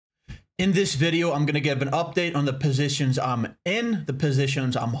In this video, I'm going to give an update on the positions I'm in, the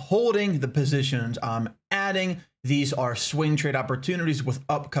positions I'm holding, the positions I'm adding. These are swing trade opportunities with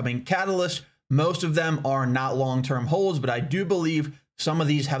upcoming catalysts. Most of them are not long-term holds, but I do believe some of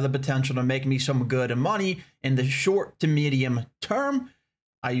these have the potential to make me some good money in the short to medium term.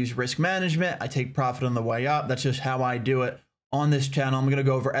 I use risk management. I take profit on the way up. That's just how I do it on this channel. I'm going to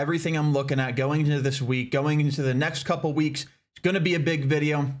go over everything I'm looking at going into this week, going into the next couple weeks. It's going to be a big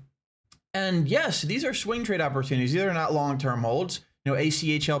video. And yes, these are swing trade opportunities. These are not long-term holds. You know,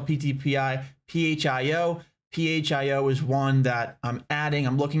 ACHL, PTPI, PHIO. PHIO is one that I'm adding.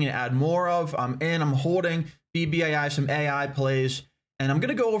 I'm looking to add more of. I'm holding BBAI, some AI plays. And I'm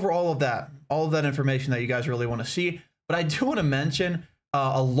going to go over all of that information that you guys really want to see. But I do want to mention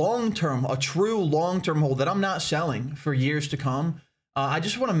a true long-term hold that I'm not selling for years to come. I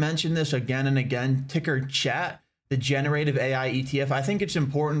just want to mention this again and again. Ticker chat, the generative AI ETF. I think it's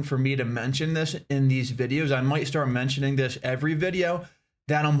important for me to mention this in these videos. I might start mentioning this every video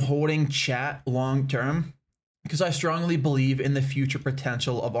that I'm holding chat long-term because I strongly believe in the future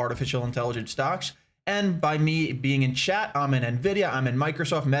potential of artificial intelligence stocks. And by me being in chat, I'm in Nvidia, I'm in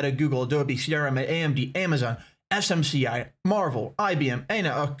Microsoft, Meta, Google, Adobe, Sierra, AMD, Amazon, SMCI, Marvel,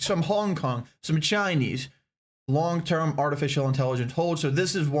 IBM, some Hong Kong, some Chinese long-term artificial intelligence holds. So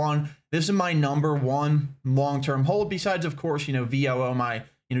this is my number one long-term hold, besides, of course, VOO, my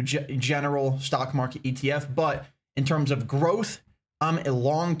general stock market ETF. But in terms of growth, I'm a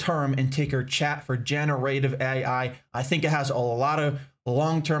long-term in ticker chat for generative AI. I think it has a lot of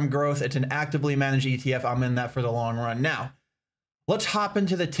long-term growth. It's an actively managed ETF. I'm in that for the long run. Now, let's hop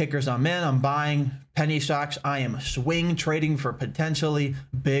into the tickers I'm in. I'm buying penny stocks. I am swing trading for potentially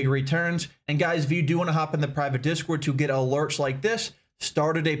big returns. And guys, if you do want to hop in the private Discord to get alerts like this,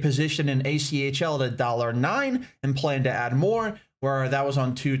 started a position in ACHL at $1.09 and plan to add more, where that was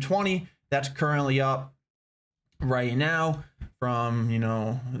on 220. That's currently up right now from,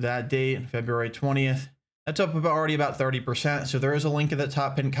 that date, February 20th. That's up already about 30%. So there is a link at the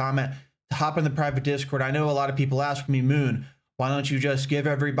top pinned comment to hop in the private Discord. I know a lot of people ask me, Moon, why don't you just give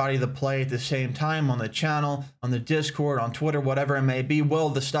everybody the play at the same time on the channel, on the Discord, on Twitter, whatever it may be? Well,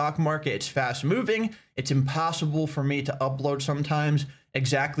 the stock market, it's fast moving. It's impossible for me to upload sometimes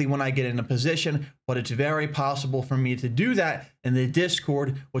exactly when I get in a position, but it's very possible for me to do that in the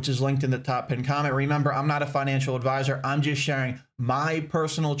Discord, which is linked in the top pinned comment. Remember, I'm not a financial advisor. I'm just sharing my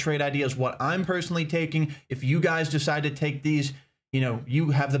personal trade ideas, what I'm personally taking. If you guys decide to take these,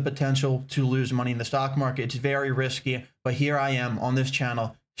 you have the potential to lose money in the stock market. It's very risky, but here I am on this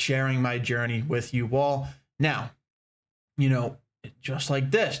channel sharing my journey with you all. Now, just like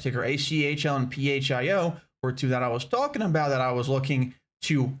this, ticker ACHL and PHIO were two that I was talking about that I was looking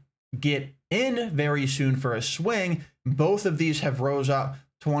to get in very soon for a swing. Both of these have rose up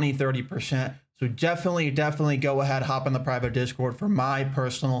 20, 30%. So definitely go ahead, hop in the private Discord for my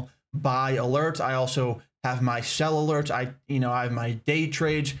personal buy alerts. I also have my sell alerts. I have my day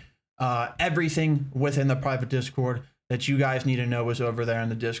trades, everything within the private Discord that you guys need to know is over there in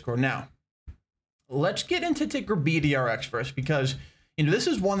the Discord. Now, let's get into ticker BDRX first, because this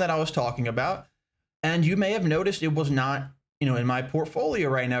is one that I was talking about, and you may have noticed it was not in my portfolio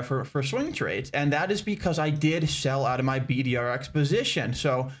right now for swing trades, and that is because I did sell out of my BDRX position.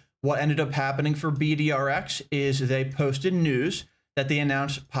 So what ended up happening for BDRX is they posted news that they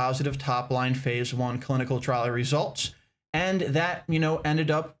announced positive top-line phase 1 clinical trial results, and that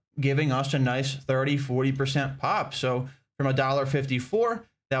ended up giving us a nice 30-40% pop. So from $1.54,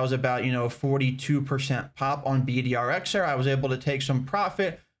 that was about 42% pop on BDRX there. I was able to take some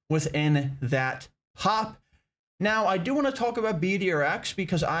profit within that pop. Now, I do want to talk about BDRX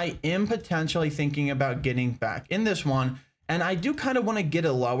because I am potentially thinking about getting back in this one, and I do kind of want to get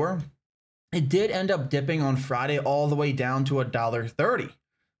it lower. It did end up dipping on Friday all the way down to $1.30.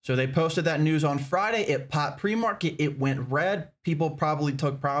 So they posted that news on Friday. It popped pre-market. It went red. People probably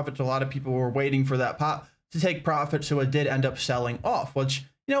took profits. A lot of people were waiting for that pop to take profit. So it did end up selling off, which,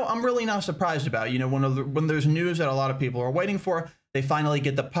 I'm really not surprised about. When there's news that a lot of people are waiting for, they finally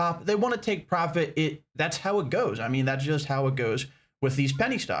get the pop. They want to take profit. That's how it goes. I mean, that's just how it goes with these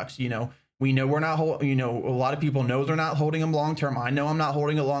penny stocks. We know we're not, a lot of people know they're not holding them long term. I know I'm not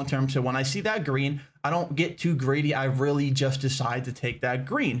holding it long term. So when I see that green, I don't get too greedy. I really just decide to take that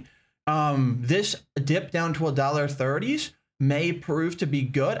green. This dip down to $1.30s may prove to be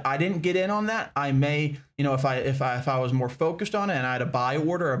good. I didn't get in on that. I may, if I was more focused on it and I had a buy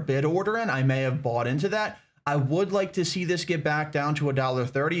order, a bid order in, I may have bought into that. I would like to see this get back down to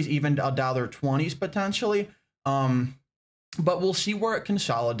 $1.30s, even $1.20s potentially. But we'll see where it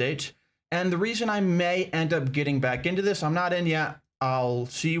consolidates. And the reason I may end up getting back into this, I'm not in yet. I'll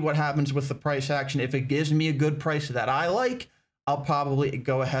see what happens with the price action. If it gives me a good price that I like, I'll probably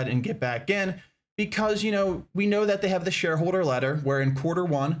go ahead and get back in, because, you know, we know that they have the shareholder letter where in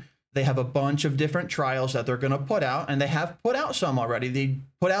Q1, they have a bunch of different trials that they're going to put out, and they have put out some already. They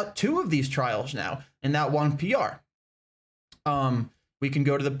put out 2 of these trials now in that one PR. We can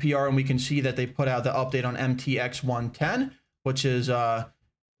go to the PR and we can see that they put out the update on MTX 110, which is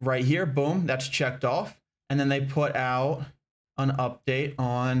right here. Boom, that's checked off. And then they put out an update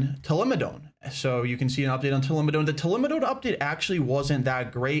on Telimidone. So you can see an update on Telimidone. The Telimidone update actually wasn't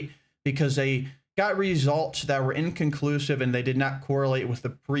that great because they got results that were inconclusive and they did not correlate with the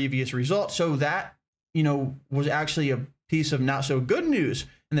previous results. So that, you know, was actually a piece of not so good news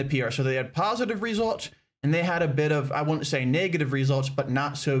in the PR. So they had positive results and they had a bit of, I wouldn't say negative results, but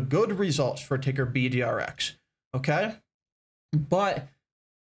not so good results for ticker BDRX. Okay. But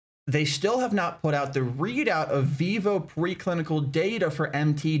they still have not put out the readout of vivo preclinical data for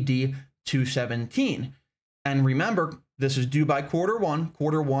MTD 217. And remember, this is due by Q1.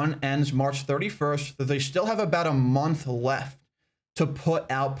 Q1 ends March 31st. So they still have about a month left to put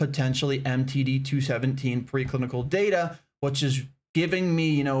out potentially MTD 217 preclinical data, which is giving me,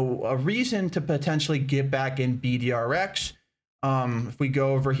 you know, a reason to potentially get back in BDRX. If we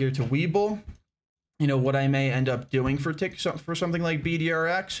go over here to Webull, you know, what I may end up doing for something like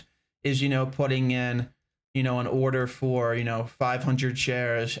BDRX is, you know, putting in, you know, an order for, you know, 500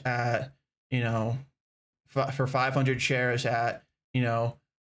 shares at, you know, for 500 shares at, you know,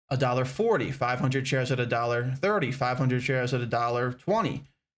 $1.40, 500 shares at $1.30, 500 shares at $1.20,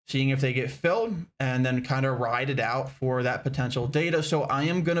 seeing if they get filled and then kind of ride it out for that potential data. So I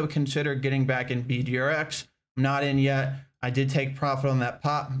am going to consider getting back in BDRX. I'm not in yet. I did take profit on that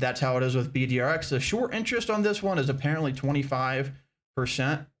pop. That's how it is with BDRX. The short interest on this one is apparently 25%,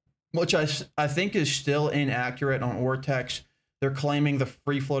 which I think is still inaccurate on Ortex. They're claiming the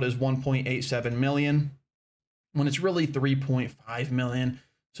free float is 1.87 million when it's really 3.5 million.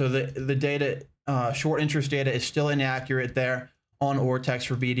 So the data, short interest data is still inaccurate there on Ortex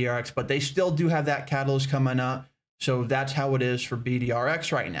for BDRX, but they still do have that catalyst coming up. So that's how it is for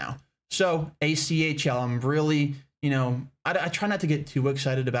BDRX right now. So ACHL, I'm really, you know, I try not to get too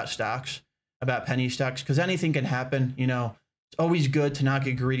excited about stocks, about penny stocks, because anything can happen. You know, it's always good to not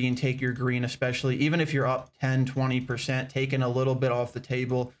get greedy and take your green, especially even if you're up 10, 20%, taking a little bit off the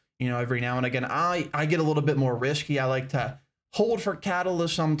table, you know, every now and again. I get a little bit more risky. I like to hold for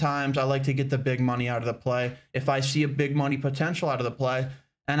catalyst sometimes. I like to get the big money out of the play if I see a big money potential out of the play.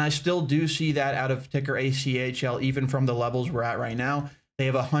 And I still do see that out of ticker ACHL, even from the levels we're at right now. They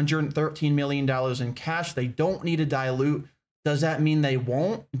have $113 million in cash. They don't need to dilute. Does that mean they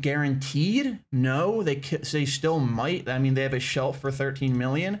won't? Guaranteed? No, they still might. I mean, they have a shelf for 13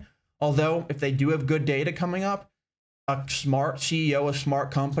 million. Although if they do have good data coming up, a smart CEO, a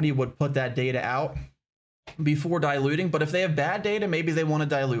smart company would put that data out before diluting. But if they have bad data, maybe they want to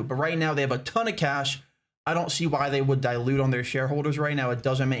dilute. But right now they have a ton of cash. I don't see why they would dilute on their shareholders right now. It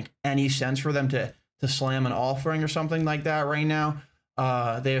doesn't make any sense for them to slam an offering or something like that right now.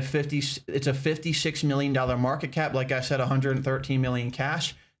 They have it's a $56 million market cap. Like I said, 113 million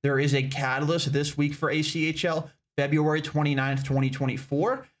cash. There is a catalyst this week for ACHL, February 29th,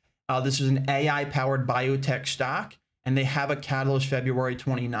 2024. This is an AI powered biotech stock, and they have a catalyst February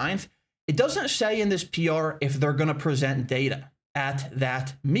 29th. It doesn't say in this PR if they're going to present data at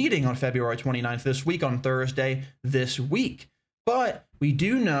that meeting on February 29th this week, on Thursday this week. But we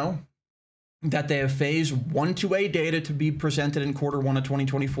do know that they have phase 1/2A data to be presented in Q1 of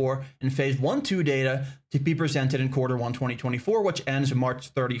 2024 and phase 1/2 data to be presented in Q1 2024, which ends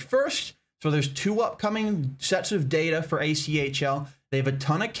March 31st. So there's 2 upcoming sets of data for ACHL. They have a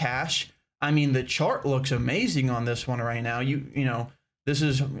ton of cash. I mean, the chart looks amazing on this one right now. You know, this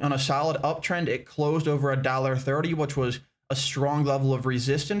is on a solid uptrend. It closed over $1.30, which was a strong level of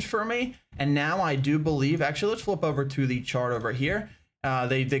resistance for me. And now I do believe, actually, let's flip over to the chart over here.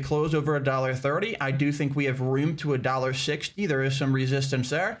 They closed over $1.30. I do think we have room to $1.60. There is some resistance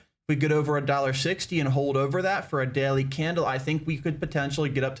there. If we get over $1.60 and hold over that for a daily candle, I think we could potentially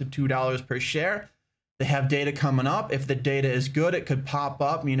get up to $2 per share. They have data coming up. If the data is good, it could pop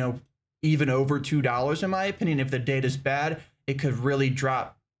up, you know, even over $2 in my opinion. If the data is bad, it could really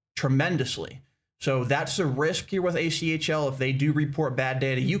drop tremendously. So that's the risk here with ACHL. If they do report bad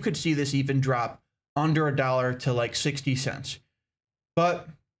data, you could see this even drop under $1 to like 60 cents. But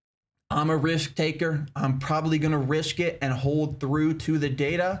I'm a risk taker. I'm probably going to risk it and hold through to the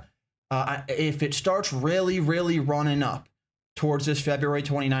data. If it starts really, really running up towards this February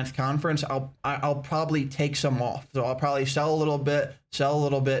 29th conference, I'll probably take some off. So I'll probably sell a little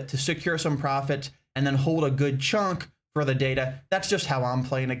bit to secure some profits, and then hold a good chunk for the data. That's just how I'm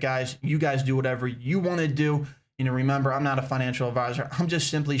playing it, guys. You guys do whatever you want to do. You know, remember, I'm not a financial advisor. I'm just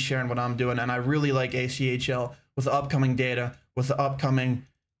simply sharing what I'm doing. And I really like ACHL with the upcoming data, with the upcoming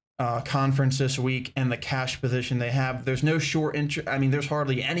conference this week and the cash position they have. There's no short interest. I mean, there's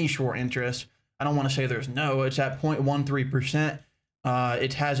hardly any short interest. I don't want to say there's no. It's at 0.13%.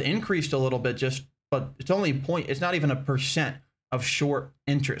 It has increased a little bit, but it's only it's not even a percent of short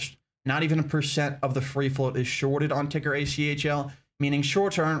interest. Not even a percent of the free float is shorted on ticker ACHL, meaning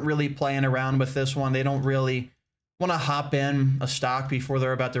shorts aren't really playing around with this one. They don't really want to hop in a stock before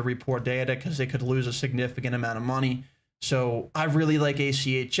they're about to report data because they could lose a significant amount of money. So I really like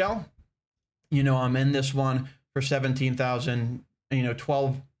ACHL. You know, I'm in this one for 17,000,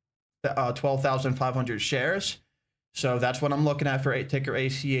 12,500 shares. So that's what I'm looking at for ticker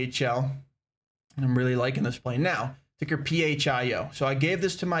ACHL. And I'm really liking this play. Now, ticker PHIO. So I gave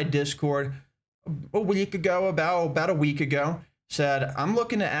this to my Discord a week ago, about a week ago. Said, I'm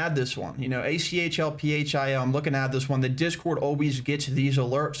looking to add this one. You know, ACHL, PHIO, I'm looking to add this one. The Discord always gets these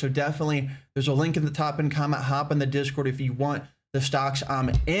alerts. So definitely, there's a link in the top and comment. Hop in the Discord if you want the stocks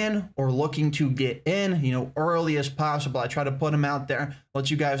I'm in or looking to get in, you know, early as possible. I try to put them out there, let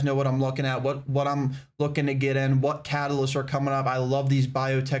you guys know what I'm looking at, what I'm looking to get in, what catalysts are coming up. I love these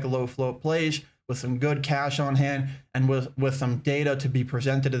biotech low float plays with some good cash on hand and with some data to be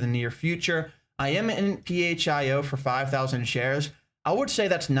presented in the near future. I am in PHIO for 5,000 shares. I would say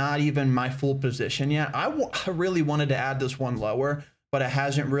that's not even my full position yet. I really wanted to add this one lower, but it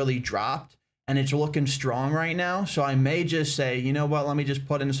hasn't really dropped and it's looking strong right now. So I may just say, you know what, let me just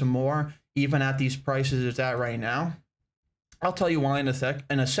put in some more, even at these prices it's at right now. I'll tell you why in a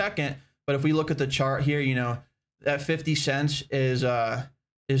second. But if we look at the chart here, you know, that 50 cents is the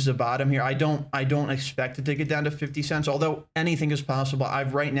bottom here. I don't expect it to get down to 50 cents, although anything is possible.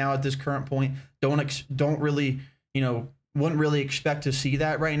 I've right now at this current point don't really, you know, wouldn't really expect to see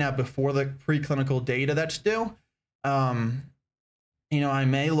that right now before the preclinical data that's due. You know, I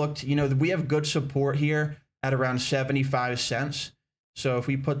may look to, you know, we have good support here at around 75 cents. So if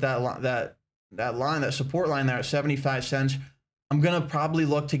we put that support line there at 75 cents, I'm going to probably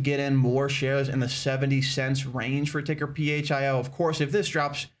look to get in more shares in the 70 cents range for ticker PHIO. Of course, if this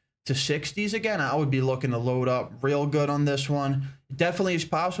drops to 60s again, I would be looking to load up real good on this one. It definitely is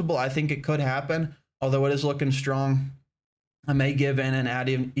possible. I think it could happen, although it is looking strong. I may give in and add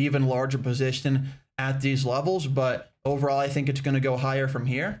an even larger position at these levels, but overall, I think it's going to go higher from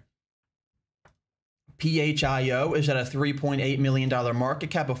here. PHIO is at a $3.8 million market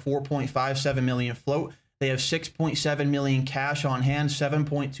cap, a 4.57 million float. They have 6.7 million cash on hand,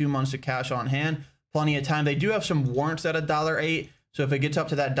 7.2 months of cash on hand, plenty of time. They do have some warrants at $1.08. So if it gets up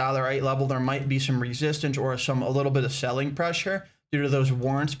to that $1.08 level, there might be some resistance or a little bit of selling pressure due to those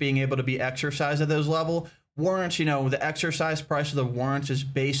warrants being able to be exercised at those level. Warrants, you know, the exercise price of the warrants is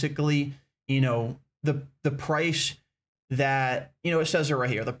basically, you know, the price that, you know, it says it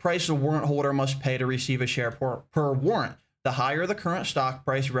right here. The price a warrant holder must pay to receive a share per warrant. The higher the current stock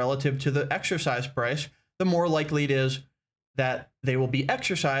price relative to the exercise price, the more likely it is that they will be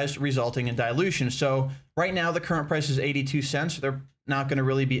exercised, resulting in dilution. So right now, the current price is 82 cents. They're not going to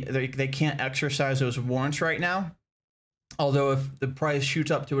really be, they can't exercise those warrants right now. Although if the price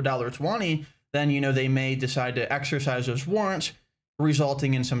shoots up to $1.20, then, you know, they may decide to exercise those warrants,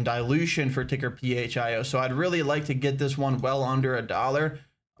 resulting in some dilution for ticker PHIO. So I'd really like to get this one well under $1,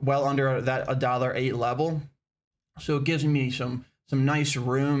 well under that $1.08 level. So it gives me some nice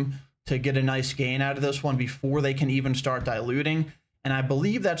room to get a nice gain out of this one before they can even start diluting. And I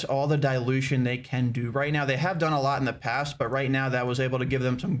believe that's all the dilution they can do right now. They have done a lot in the past, but right now that was able to give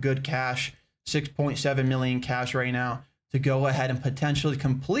them some good cash, 6.7 million cash right now to go ahead and potentially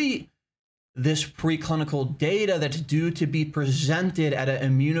complete this preclinical data that's due to be presented at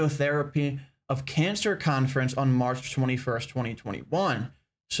an immunotherapy of cancer conference on March 21st, 2021.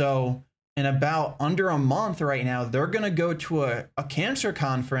 So in about under a month right now, they're going to go to a cancer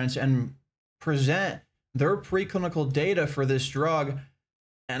conference and present their preclinical data for this drug.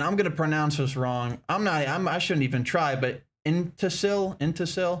 And I'm going to pronounce this wrong. I shouldn't even try, but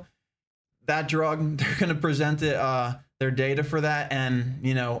Sndl, that drug, they're going to present it, their data for that. And,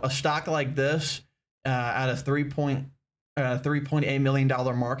 you know, a stock like this at a $3.8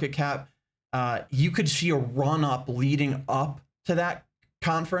 million market cap, you could see a run up leading up to that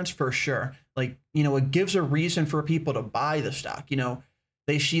conference for sure. Like, you know, it gives a reason for people to buy the stock. You know,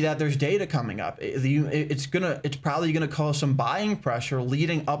 they see that there's data coming up. It's probably gonna cause some buying pressure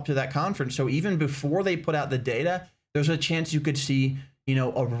leading up to that conference. So even before they put out the data, there's a chance you could see, you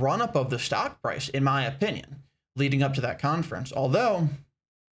know, a run up of the stock price, in my opinion, leading up to that conference. Although,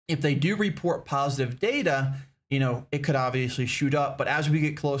 if they do report positive data, you know, it could obviously shoot up. But as we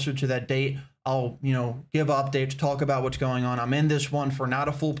get closer to that date, I'll, you know, give updates, talk about what's going on. I'm in this one for not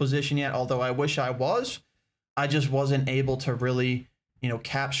a full position yet, although I wish I was. I just wasn't able to really, you know,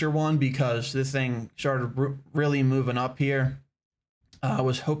 capture one because this thing started really moving up here. I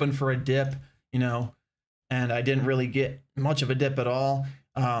was hoping for a dip, you know, and I didn't really get much of a dip at all.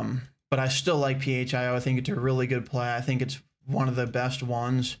 But I still like PHIO. I think it's a really good play. I think it's one of the best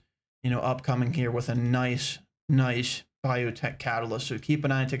ones, you know, upcoming here with a nice biotech catalyst. So keep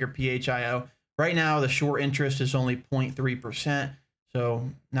an eye on ticker PHIO. Right now, the short interest is only 0.3%. So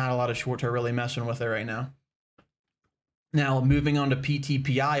not a lot of shorts are really messing with it right now. Now, moving on to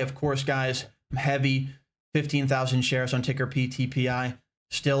PTPI, of course, guys, I'm heavy, 15,000 shares on ticker PTPI,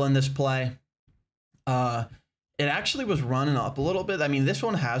 still in this play. It actually was running up a little bit. I mean, this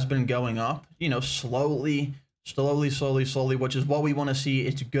one has been going up, you know, slowly, which is what we want to see.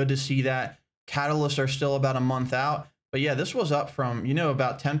 It's good to see that. Catalysts are still about a month out. But yeah, this was up from, you know,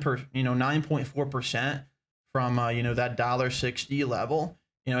 about 9.4% from, you know, that $1.60 level.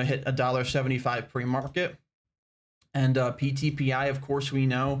 You know, it hit $1.75 pre-market. And PTPI, of course, we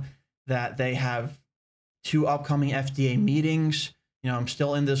know that they have 2 upcoming FDA meetings. You know, I'm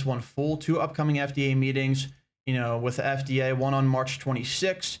still in this one full. 2 upcoming FDA meetings, you know, with the FDA, one on March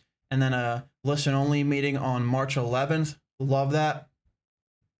 26th, and then a listen-only meeting on March 11th. Love that.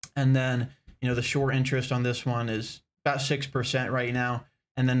 And then, you know, the short interest on this one is about 6% right now.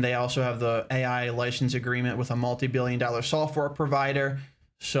 And then they also have the AI license agreement with a multi-billion-dollar software provider.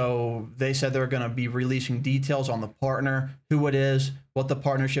 So they said they're going to be releasing details on the partner, who it is, what the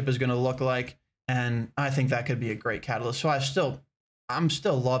partnership is going to look like. And I think that could be a great catalyst. So I'm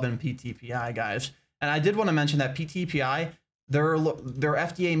still loving PTPI, guys. And I did want to mention that PTPI, their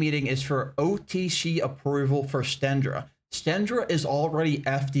FDA meeting is for OTC approval for Sndl. Sndl is already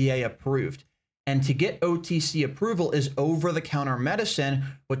FDA approved. And to get OTC approval is over-the-counter medicine,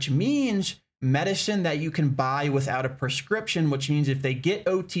 which means medicine that you can buy without a prescription, which means if they get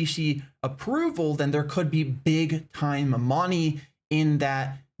OTC approval, then there could be big time money in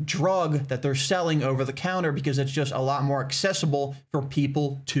that drug that they're selling over the counter because it's just a lot more accessible for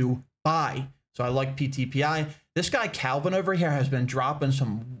people to buy. So I like PTPI. This guy Calvin over here has been dropping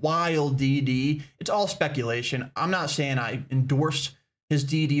some wild DD. It's all speculation. I'm not saying I endorse his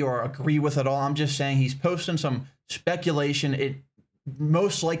DD or agree with it all. I'm just saying he's posting some speculation. It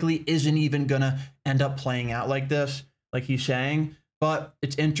most likely isn't even gonna end up playing out like this, like he's saying, but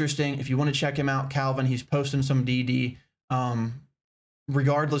it's interesting. If you want to check him out, Calvin, he's posting some DD.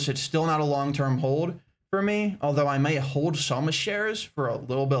 Regardless, it's still not a long-term hold for me, although I may hold some shares for a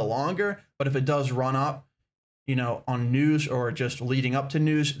little bit longer. But if it does run up, you know, on news or just leading up to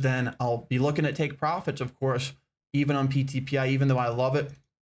news, then I'll be looking to take profits, of course, even on PTPI, even though I love it.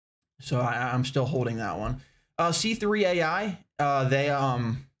 So I'm still holding that one. C3 AI,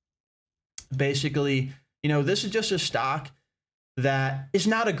 they basically, you know, this is just a stock that is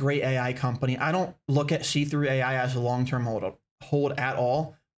not a great AI company. I don't look at C3 AI as a long-term hold at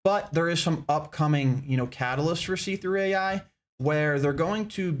all, but there is some upcoming, you know, catalysts for C3 AI where they're going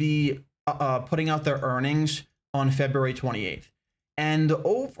to be putting out their earnings on February 28th. And the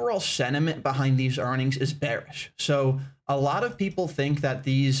overall sentiment behind these earnings is bearish. So a lot of people think that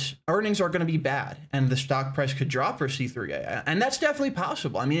these earnings are going to be bad and the stock price could drop for C3 AI. And that's definitely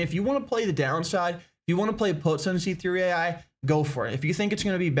possible. I mean, if you want to play the downside, if you want to play puts on C3 AI, go for it. If you think it's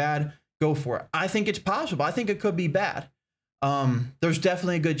going to be bad, go for it. I think it's possible. I think it could be bad. There's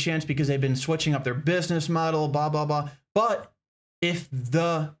definitely a good chance because they've been switching up their business model, blah, blah, blah. But if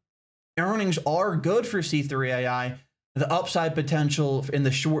the earnings are good for C3 AI, the upside potential in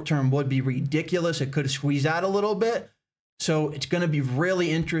the short term would be ridiculous. It could squeeze out a little bit. So it's going to be really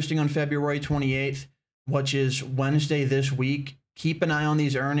interesting on February 28th, which is Wednesday this week. Keep an eye on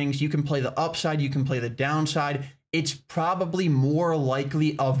these earnings. You can play the upside. You can play the downside. It's probably more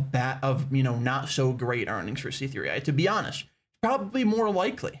likely of you know, not so great earnings for C3 AI, to be honest. Probably more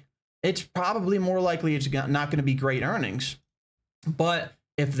likely. It's probably more likely it's not going to be great earnings. But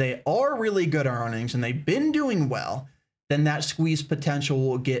if they are really good earnings and they've been doing well, then that squeeze potential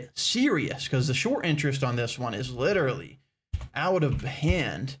will get serious because the short interest on this one is literally out of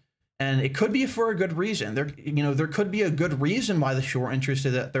hand. And it could be for a good reason. There could be a good reason why the short interest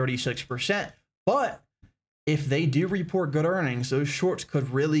is at 36%. But if they do report good earnings, those shorts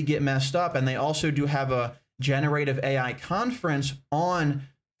could really get messed up. And they also do have a generative AI conference on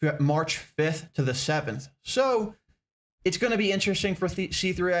March 5th to the 7th. So it's going to be interesting for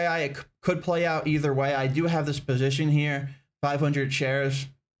C3 AI. It could play out either way. I do have this position here, 500 shares.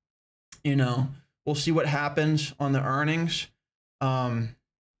 You know, we'll see what happens on the earnings.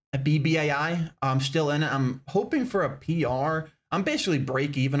 At BBAI, I'm still in it. I'm hoping for a PR. I'm basically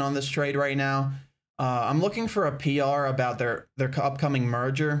break even on this trade right now. I'm looking for a PR about their upcoming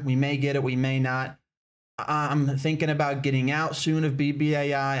merger. We may get it, we may not. I'm thinking about getting out soon of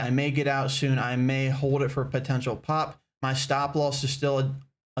BBAI. I may get out soon. I may hold it for potential pop. My stop loss is still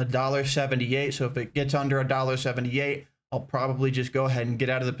 $1.78. So if it gets under $1.78, I'll probably just go ahead and get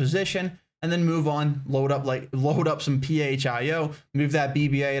out of the position and then move on, load up some PHIO, move that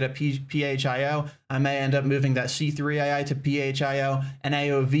BBA to PHIO. I may end up moving that C3AI to PHIO and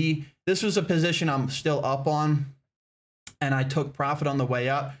AOV. This was a position I'm still up on, and I took profit on the way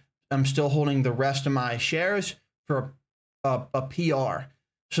up. I'm still holding the rest of my shares for a PR.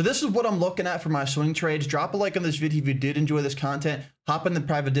 So this is what I'm looking at for my swing trades. Drop a like on this video if you did enjoy this content. Hop in the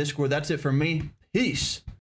private Discord. That's it for me. Peace.